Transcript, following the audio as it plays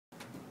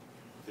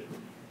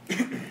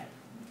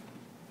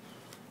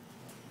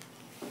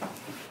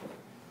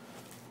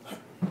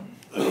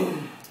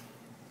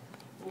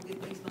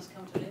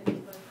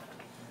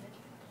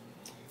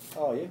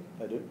Oh yeah,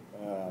 they do.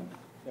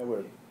 Yeah,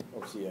 we're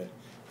obviously a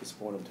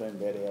disappointed team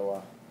about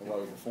our the way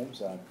we perform,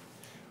 so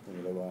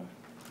we're going to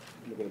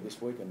look at it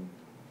this week and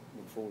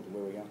look forward to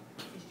where we're going.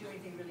 Did you do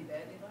anything really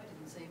badly though? It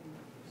didn't seem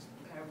just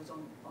Parramatta was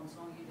on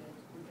song. You did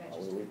good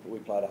patches. We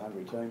played a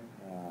hungry team.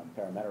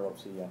 Parramatta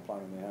obviously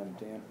playing in their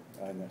hometown,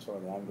 in their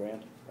home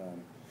ground.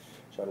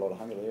 Showed a lot of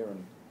hunger there,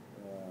 and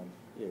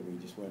yeah, we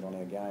just weren't on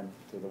our game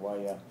to the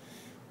way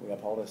we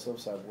uphold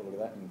ourselves. So we'll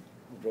look at that and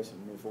address it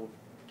and move forward.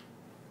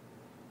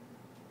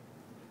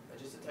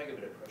 Just to take a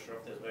bit of pressure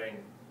off, there's been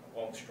a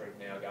long streak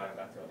now going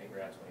back to I think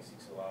around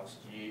 26 of last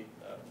year.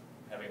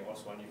 Having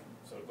lost one, you've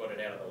sort of got it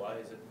out of the way.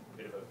 Is it a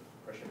bit of a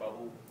pressure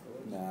bubble?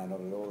 No,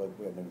 not at all.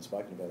 We haven't even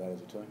spoken about that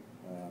as a team.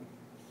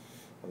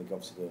 I think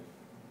obviously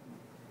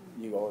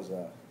you guys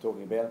are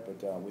talking about it,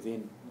 but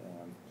within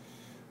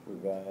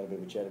we've had a bit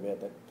of a chat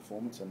about that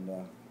performance, and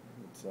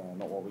it's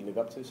not what we live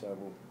up to. So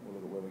we'll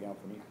look at where we're going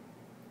from here.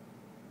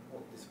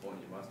 What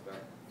disappointed you most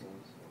about the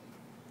performance?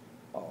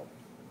 Oh,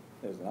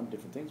 there's a number of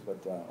different things,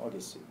 but I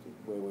guess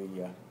where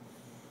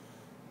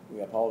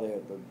we uphold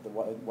the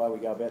way we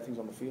go about things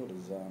on the field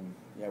is,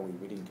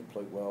 we didn't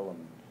complete well,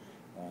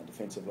 and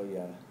defensively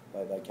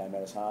they came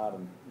at us hard,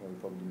 and we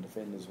probably didn't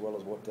defend as well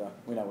as what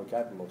we know we're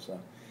capable of. So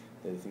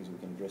they're the things we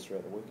can address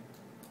throughout the week.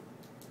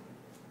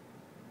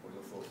 What are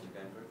your thoughts on the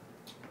game, Greg?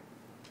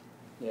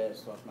 Yeah,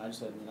 it's like Mate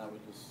said,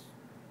 we just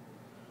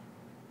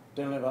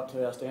didn't live up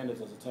to our standards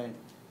as a team,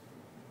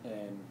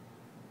 and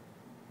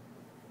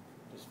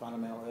just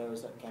fundamental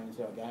errors that came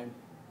into our game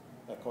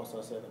that cost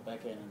us at the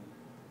back end, and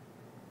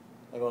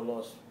they got a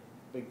lot of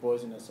big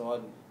boys in their side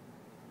and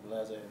it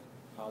allows their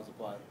halves to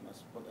play, and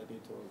that's what they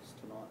did to us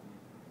tonight. And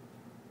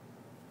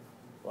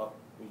like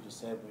we just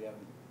said, we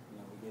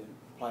didn't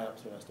play up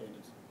to our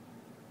standards.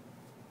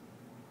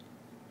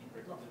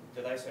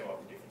 Do they seem like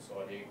a different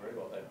side? Do you agree?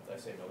 Like they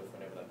seem to lift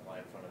whenever they play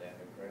in front of their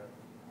home crowd.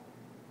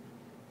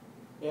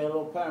 Yeah,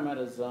 well,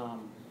 Parramatta's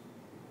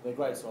they're a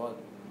great side.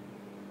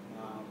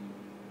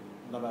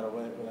 No matter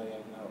where they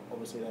go,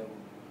 obviously they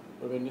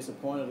would have been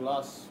disappointed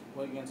last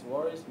week against the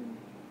Warriors, and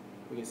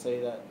we can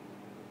see that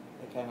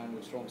they came home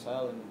with a strong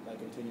sail, and they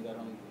continue that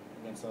on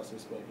against us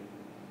this week. And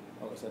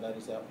like I said, they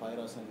just outplayed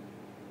us and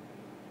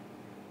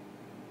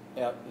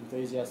out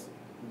enthusiasm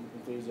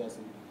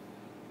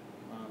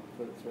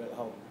throughout the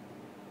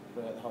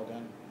whole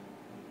game.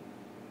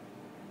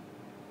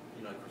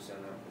 You know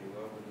Cristiano pretty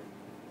well, and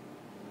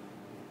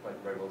played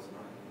very well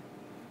tonight.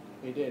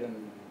 He did,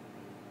 and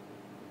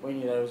we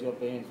knew that he was going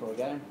to be in for a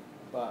game,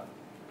 but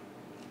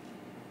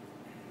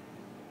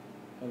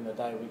in the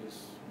day we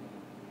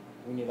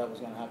knew that was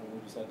going to happen. We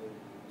just had to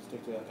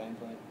stick to our game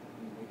plan,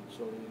 and we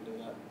surely didn't do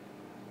that.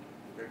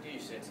 Greg, do you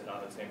sense that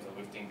other teams are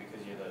lifting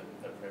because you're the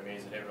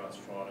premiers, that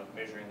everyone's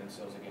measuring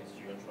themselves against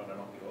you and trying to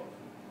knock you off?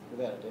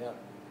 Without a doubt.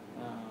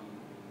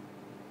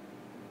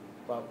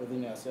 But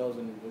within ourselves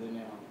and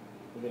within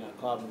our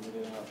club and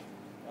within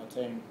our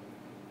team,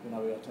 we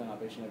got to turn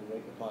up each and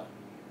every week to play,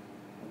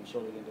 and we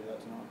surely didn't do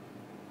that tonight.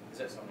 Is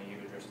that something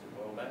you've addressed as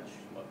well, Match?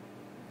 Like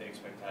the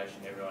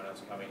expectation, everyone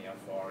else coming out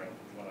firing,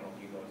 trying to knock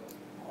you guys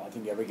off? I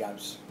think every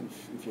game's,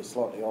 if you're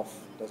slightly off,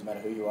 doesn't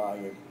matter who you are,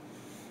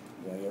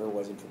 you're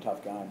always in for a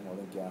tough game. I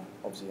think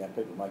obviously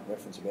people make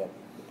reference about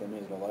the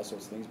premiers and all those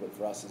sorts of things, but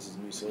for us this is a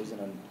new season,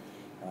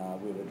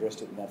 and we've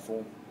addressed it in that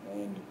form,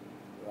 and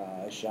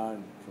as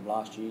shown from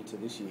last year to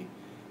this year,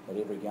 that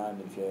every game,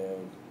 if you're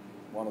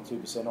 1 or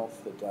 2%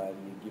 off, that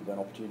you give an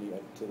opportunity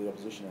to the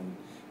opposition, and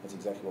that's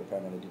exactly what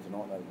Parramatta did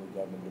tonight. We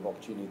gave them a bit of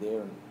opportunity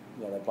there, and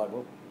they played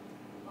well.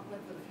 I've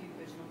left with a few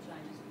personal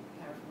changes with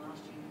Parramatta from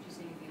last year. Did you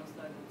see anything else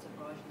though that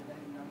surprised you that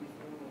they hadn't done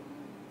before, or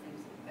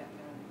things about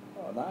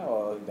Parramatta? Oh no,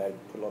 I think they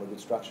put a lot of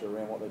good structure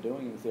around what they're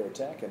doing with their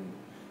attack, and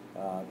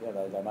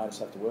they made us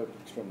have to work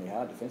extremely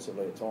hard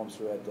defensively at times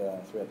throughout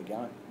the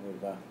game.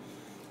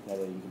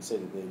 You can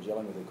see that they're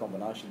gelling with their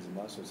combinations and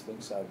those sorts of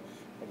things. So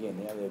again,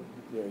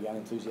 they're a young,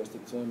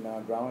 enthusiastic team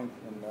growing,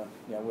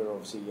 and we're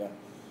obviously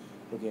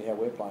looking at how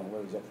we're playing.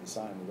 We're exactly the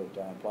same. We've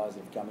got players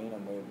that have come in,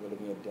 and we're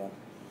looking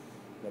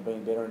at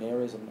being better in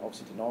areas. And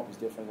obviously tonight was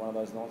definitely one of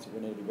those nights that we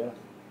need to be better.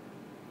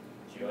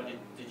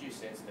 Did you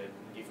sense that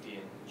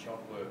Gifty and Chop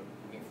were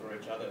looking for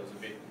each other? It was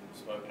a bit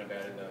spoken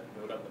about in the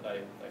build-up, but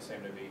they seem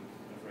to be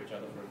looking for each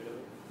other for a bit of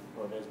it.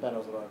 Well, there's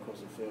battles right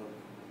across the field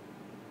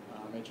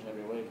each and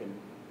every week, and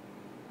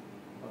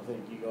I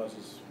think you guys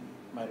just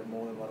made it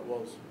more than what it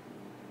was.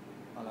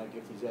 I know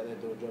Gifty's out there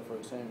to do a job for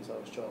his team, so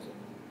it was Chop.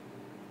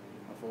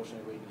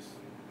 Unfortunately, we just,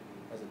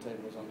 as a team,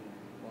 was on the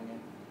wrong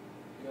end.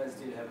 You guys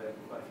did have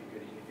quite a few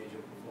good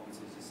individual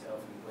performances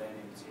yourself, and Glenn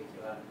in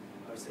particular.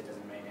 Obviously, it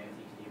doesn't mean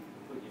anything. Can you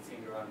put your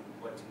finger on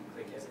what didn't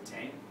click as a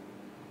team?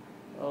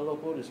 Oh,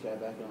 look, we'll just go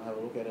back and have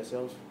a look at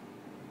ourselves,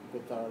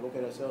 good thorough look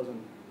at ourselves, and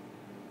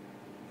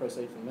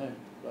proceed from there.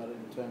 But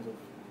in terms of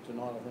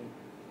tonight, I think,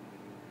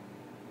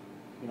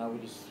 we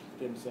just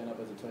didn't stand up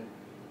as a team.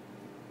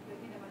 Do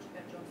you know much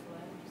about John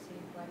Folau? Did you see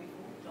him play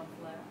before? John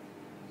Folau?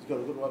 He's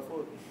got a good right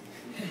foot.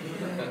 Did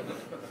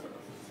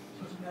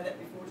you know that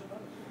before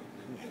tonight?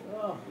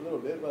 Oh, a little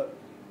bit, but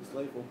it's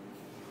lethal.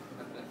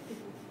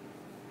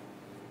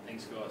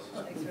 Thanks, guys.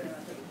 Thanks very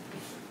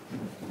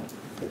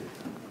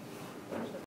much.